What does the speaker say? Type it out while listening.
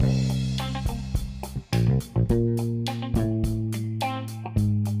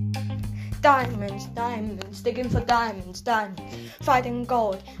Diamonds, diamonds, digging for diamonds, diamonds, finding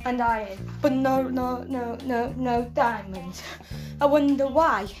gold and iron, but no diamonds. I wonder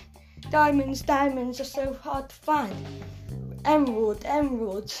why. Diamonds are so hard to find.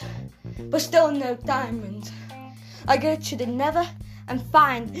 Emeralds, but still no diamonds. I go to the nether and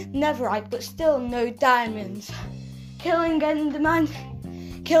find netherite, but still no diamonds. Killing Enderman,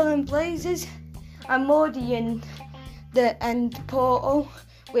 killing blazes, I'm already in the end portal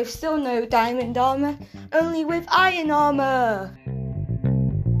with still no diamond armor, only with iron armor.